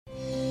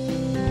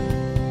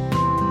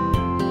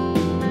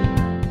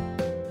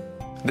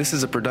This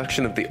is a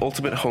production of the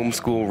Ultimate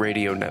Homeschool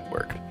Radio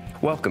Network.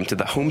 Welcome to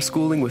the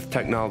Homeschooling with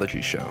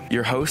Technology show.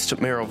 Your host,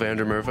 Meryl van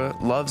der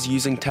Merwe, loves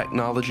using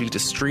technology to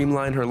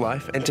streamline her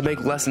life and to make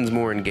lessons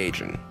more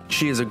engaging.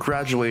 She is a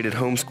graduated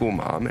homeschool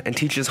mom and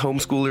teaches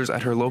homeschoolers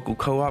at her local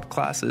co-op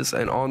classes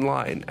and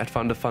online at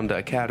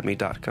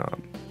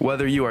fundafundaacademy.com.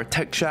 Whether you are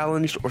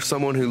tech-challenged or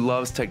someone who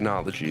loves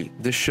technology,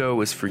 this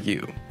show is for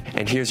you.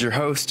 And here's your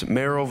host,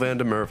 Meryl van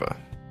der Merwe.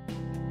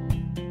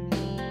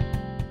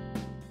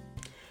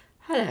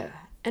 Hello,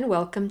 and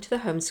welcome to the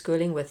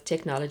Homeschooling with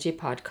Technology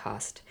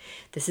podcast.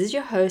 This is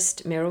your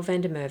host, Meryl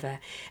van der Merwe,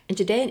 and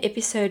today in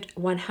episode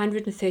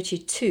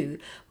 132,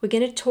 we're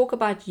going to talk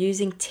about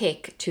using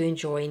tech to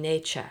enjoy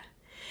nature.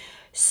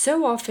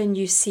 So often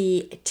you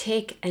see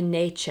tech and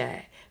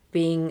nature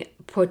being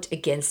put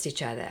against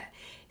each other.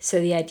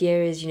 So the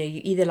idea is,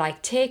 you either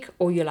like tech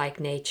or you like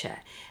nature.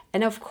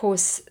 And of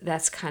course,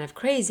 that's kind of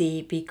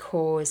crazy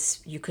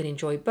because you can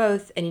enjoy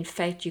both. And in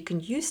fact, you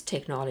can use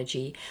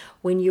technology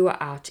when you are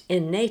out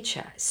in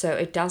nature. So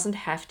it doesn't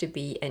have to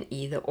be an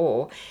either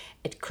or.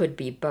 It could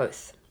be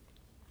both.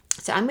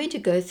 So I'm going to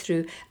go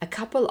through a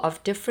couple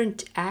of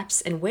different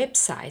apps and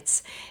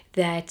websites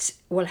that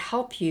will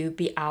help you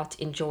be out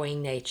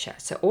enjoying nature.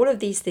 So all of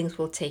these things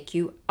will take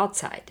you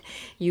outside.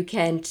 You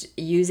can't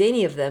use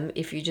any of them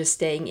if you're just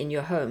staying in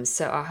your home.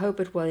 So I hope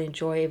it will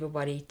enjoy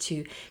everybody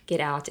to get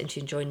out and to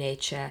enjoy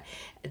nature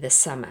this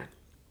summer.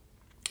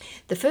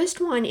 The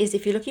first one is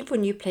if you're looking for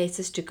new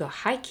places to go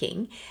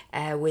hiking,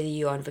 whether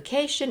you're on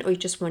vacation or you're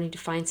just wanting to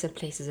find some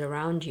places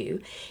around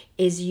you,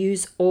 is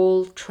use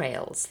All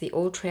Trails. The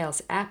All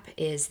Trails app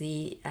is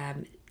the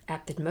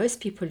app that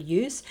most people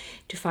use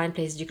to find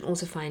places. You can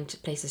also find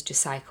places to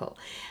cycle.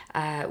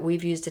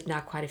 We've used it now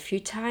quite a few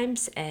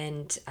times,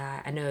 and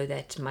I know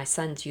that my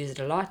sons use it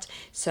a lot,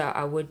 so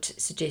I would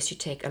suggest you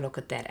take a look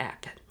at that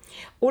app.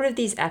 All of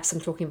these apps I'm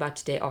talking about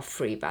today are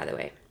free, by the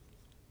way.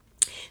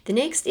 The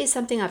next is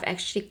something I've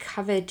actually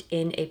covered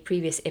in a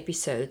previous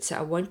episode, so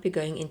I won't be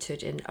going into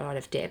it in a lot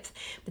of depth,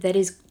 but that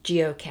is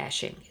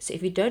geocaching. So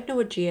if you don't know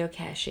what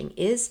geocaching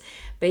is,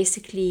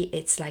 basically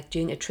it's like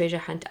doing a treasure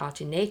hunt out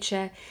in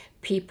nature.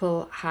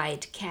 People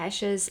hide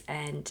caches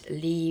and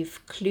leave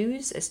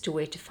clues as to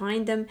where to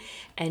find them,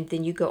 and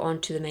then you go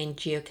on to the main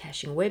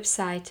geocaching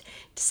website,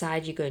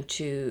 decide you're going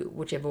to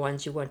whichever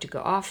ones you want to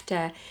go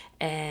after,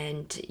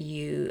 and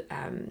you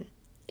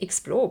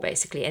explore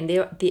basically, and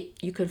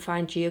you can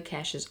find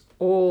geocaches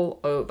all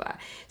over.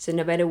 So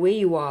no matter where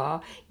you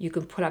are, you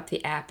can pull up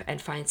the app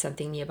and find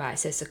something nearby.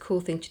 So it's a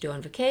cool thing to do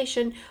on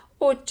vacation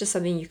or just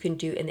something you can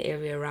do in the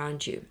area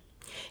around you.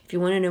 If you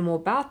want to know more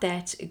about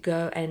that,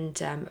 go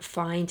and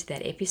find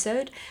that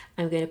episode.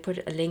 I'm going to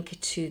put a link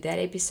to that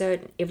episode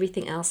and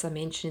everything else I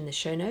mentioned in the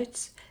show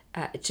notes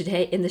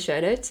today in the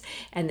show notes,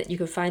 and that you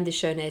can find the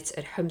show notes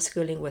at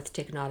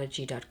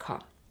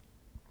homeschoolingwithtechnology.com.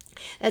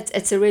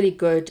 It's a really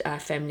good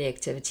family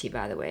activity,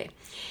 by the way.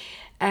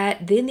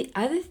 Then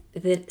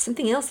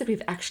something else that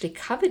we've actually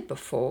covered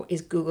before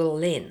is Google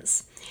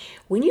Lens.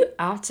 When you're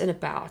out and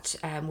about,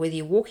 whether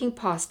you're walking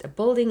past a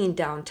building in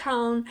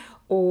downtown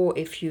or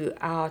if you're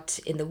out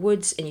in the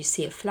woods and you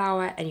see a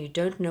flower and you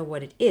don't know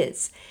what it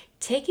is,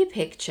 take a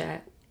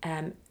picture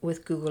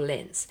with Google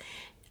Lens.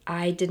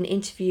 I did an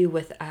interview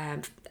with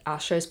our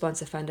show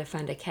sponsor, Funda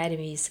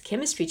Academy's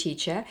chemistry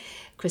teacher,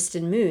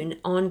 Kristen Moon,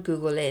 on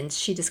Google Lens.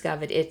 She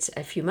discovered it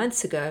a few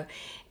months ago,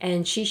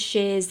 and she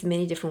shares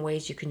many different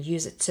ways you can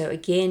use it. So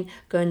again,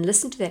 go and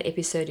listen to that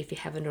episode if you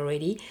haven't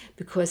already,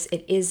 because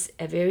it is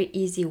a very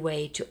easy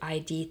way to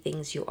ID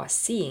things you are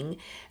seeing.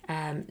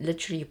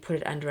 Literally, you put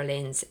it under a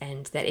lens,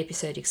 and that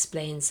episode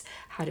explains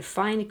how to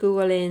find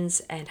Google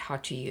Lens and how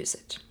to use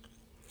it.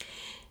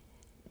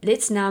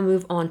 Let's now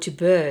move on to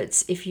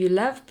birds. If you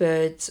love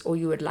birds or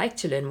you would like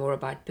to learn more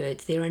about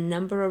birds, there are a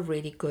number of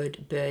really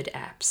good bird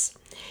apps.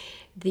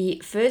 The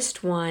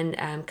first one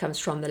comes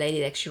from the lady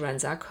that actually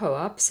runs our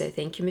co-op, so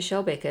thank you,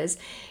 Michelle Beckers.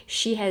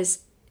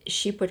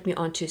 She put me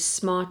onto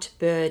Smart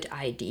Bird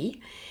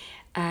ID.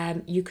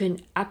 You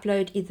can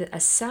upload either a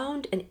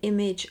sound, an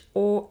image,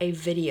 or a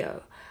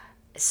video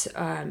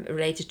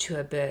related to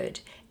a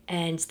bird,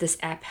 and this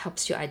app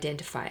helps you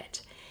identify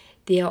it.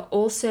 There are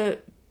also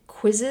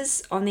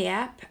quizzes on the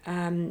app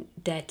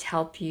that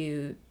help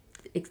you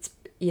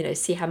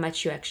see how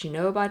much you actually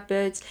know about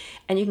birds,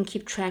 and you can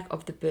keep track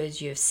of the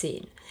birds you have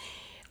seen.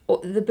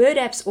 The bird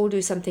apps all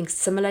do something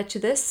similar to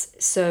this,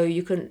 so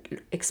you can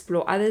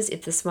explore others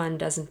if this one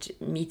doesn't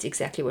meet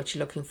exactly what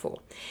you're looking for.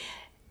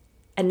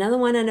 Another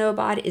one I know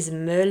about is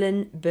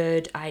Merlin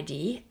Bird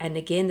ID, and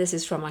again, this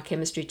is from our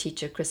chemistry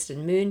teacher,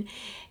 Kristen Moon.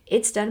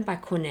 It's done by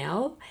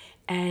Cornell,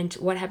 and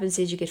what happens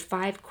is you get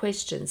 5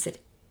 questions that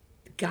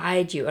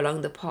guide you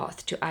along the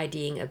path to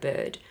IDing a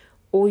bird,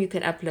 or you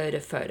can upload a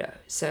photo.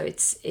 So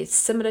it's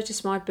similar to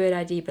Smart Bird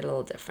ID, but a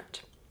little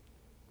different.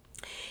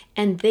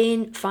 And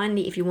then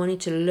finally, if you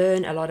wanted to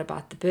learn a lot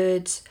about the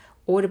birds,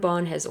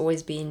 Audubon has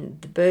always been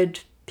the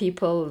bird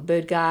people, the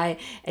bird guy,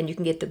 and you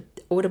can get the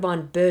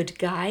Audubon Bird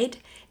Guide.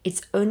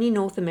 It's only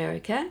North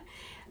America,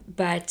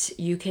 but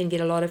you can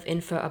get a lot of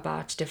info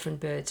about different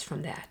birds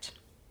from that.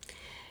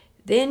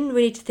 Then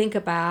we need to think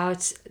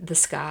about the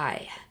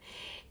sky.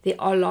 There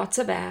are lots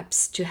of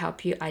apps to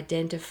help you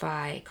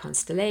identify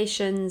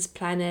constellations,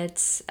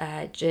 planets,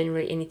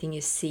 generally anything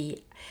you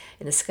see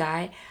in the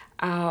sky.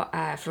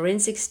 Our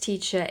forensics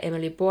teacher,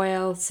 Emily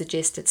Boyle,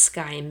 suggested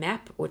Sky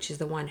Map, which is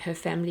the one her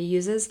family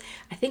uses.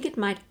 I think it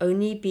might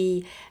only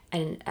be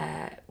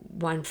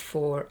one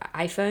for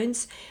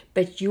iPhones,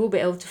 but you will be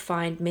able to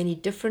find many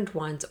different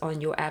ones on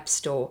your app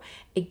store.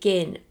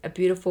 Again, a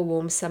beautiful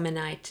warm summer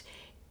night.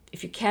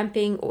 If you're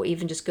camping or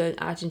even just going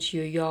out into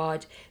your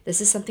yard,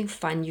 this is something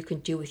fun you can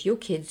do with your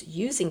kids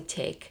using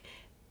tech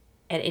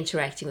and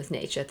interacting with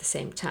nature at the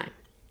same time.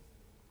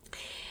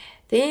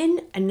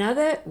 Then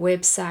another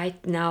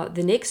website. Now,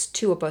 the next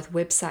two are both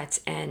websites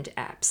and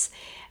apps.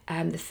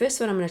 The first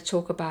one I'm going to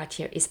talk about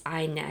here is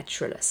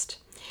iNaturalist.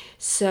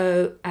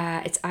 So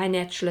it's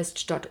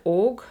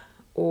iNaturalist.org,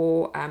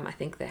 or I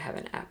think they have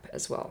an app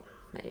as well.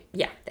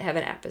 Yeah, they have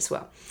an app as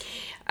well.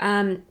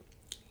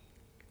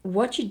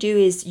 What you do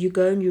is you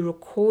go and you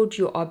record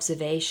your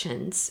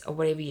observations or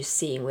whatever you're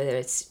seeing, whether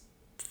it's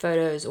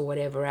photos or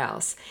whatever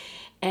else,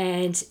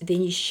 and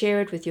then you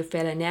share it with your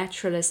fellow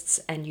naturalists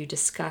and you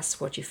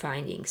discuss what you're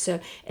finding. So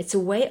it's a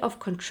way of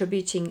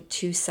contributing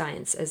to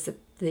science. As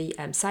the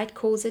site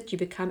calls it, you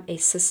become a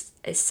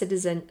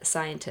citizen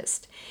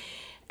scientist.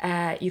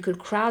 You can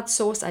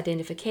crowdsource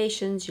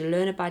identifications, you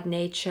learn about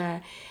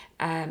nature.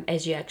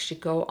 As you actually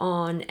go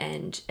on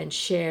and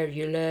share,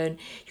 you learn.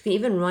 You can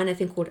even run a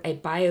thing called a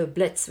bio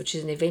blitz, which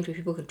is an event where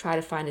people can try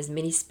to find as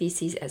many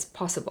species as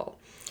possible.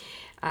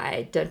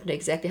 I don't know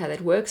exactly how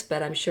that works,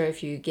 but I'm sure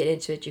if you get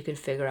into it, you can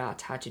figure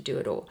out how to do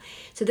it all.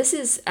 So this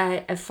is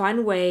a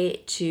fun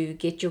way to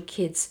get your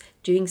kids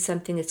doing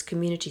something that's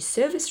community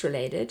service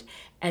related,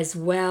 as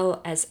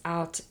well as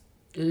out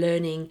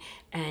learning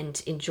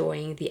and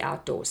enjoying the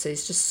outdoors. So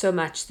it's just so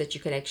much that you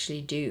can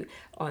actually do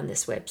on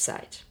this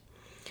website.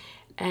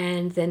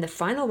 And then the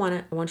final one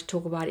I want to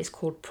talk about is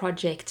called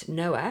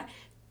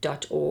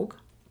projectnoah.org.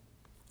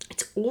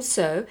 It's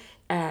also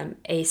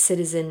a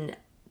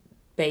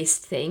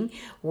citizen-based thing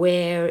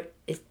where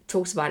it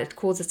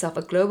calls itself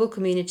a global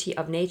community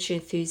of nature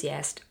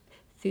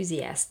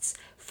enthusiasts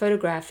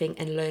photographing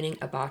and learning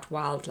about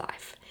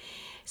wildlife.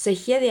 So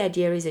here the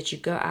idea is that you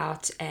go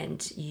out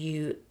and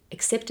you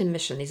accept a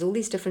mission. There's all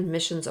these different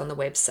missions on the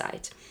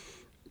website.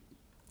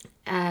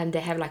 And they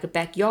have like a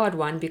backyard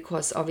one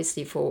because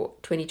obviously for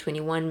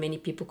 2021 many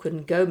people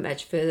couldn't go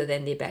much further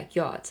than their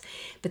backyards.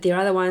 But there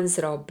are other ones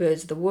that are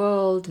birds of the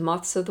world,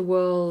 moths of the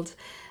world,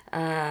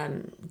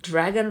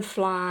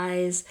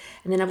 dragonflies.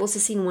 And then I've also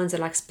seen ones that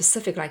are like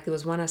specific, like there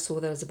was one I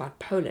saw that was about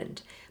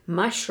Poland.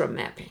 Mushroom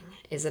mapping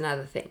is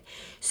another thing.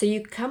 So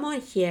you come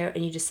on here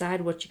and you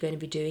decide what you're going to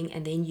be doing,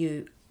 and then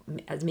you,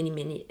 as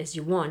many as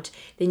you want,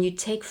 then you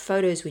take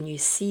photos when you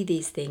see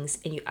these things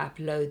and you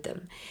upload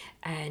them.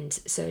 And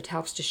so it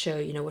helps to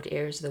show, what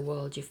areas of the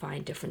world you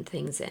find different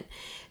things in.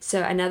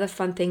 So another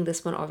fun thing,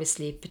 this one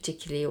obviously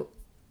particularly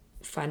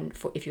fun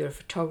for if you're a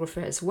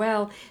photographer as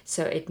well.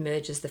 So it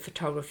merges the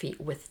photography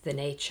with the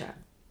nature.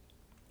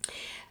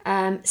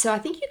 So I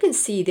think you can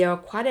see there are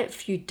quite a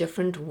few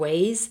different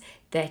ways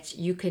that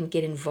you can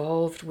get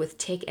involved with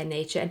tech and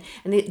nature.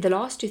 And the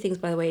last two things,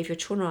 by the way, if your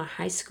children are in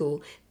high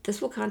school,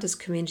 this will count as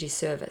community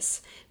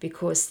service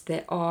because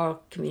they are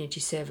community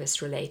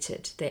service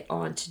related. They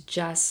aren't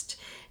just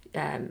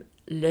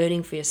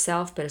learning for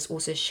yourself, but it's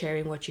also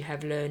sharing what you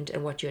have learned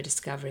and what you're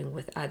discovering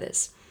with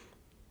others.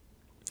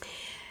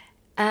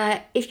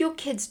 If your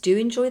kids do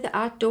enjoy the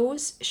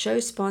outdoors, show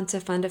sponsor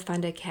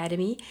Funda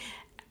Academy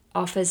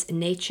offers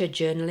nature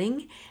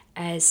journaling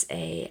as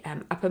a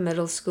upper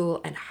middle school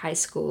and high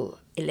school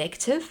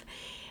elective.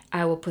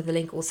 I will put the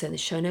link also in the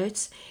show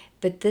notes.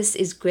 But this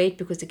is great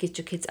because it gets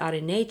your kids out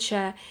in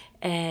nature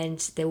and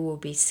they will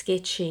be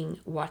sketching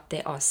what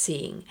they are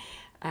seeing.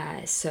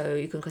 So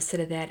you can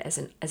consider that as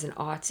an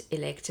art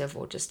elective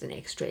or just an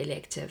extra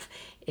elective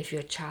if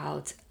your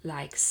child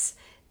likes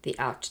the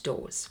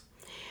outdoors.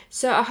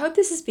 So I hope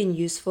this has been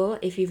useful.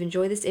 If you've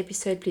enjoyed this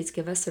episode, please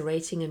give us a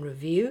rating and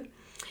review.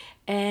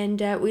 And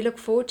we look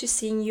forward to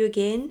seeing you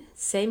again,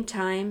 same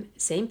time,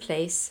 same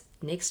place,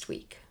 next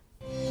week.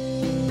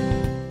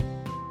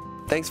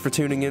 Thanks for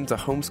tuning in to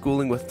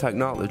Homeschooling with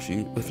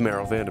Technology with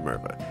Meryl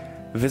Vandermerve.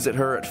 Visit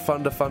her at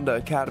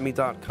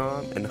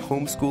fundaacademy.com and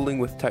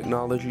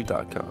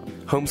homeschoolingwithtechnology.com.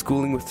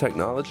 Homeschooling with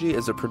Technology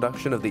is a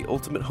production of the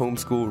Ultimate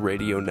Homeschool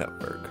Radio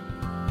Network.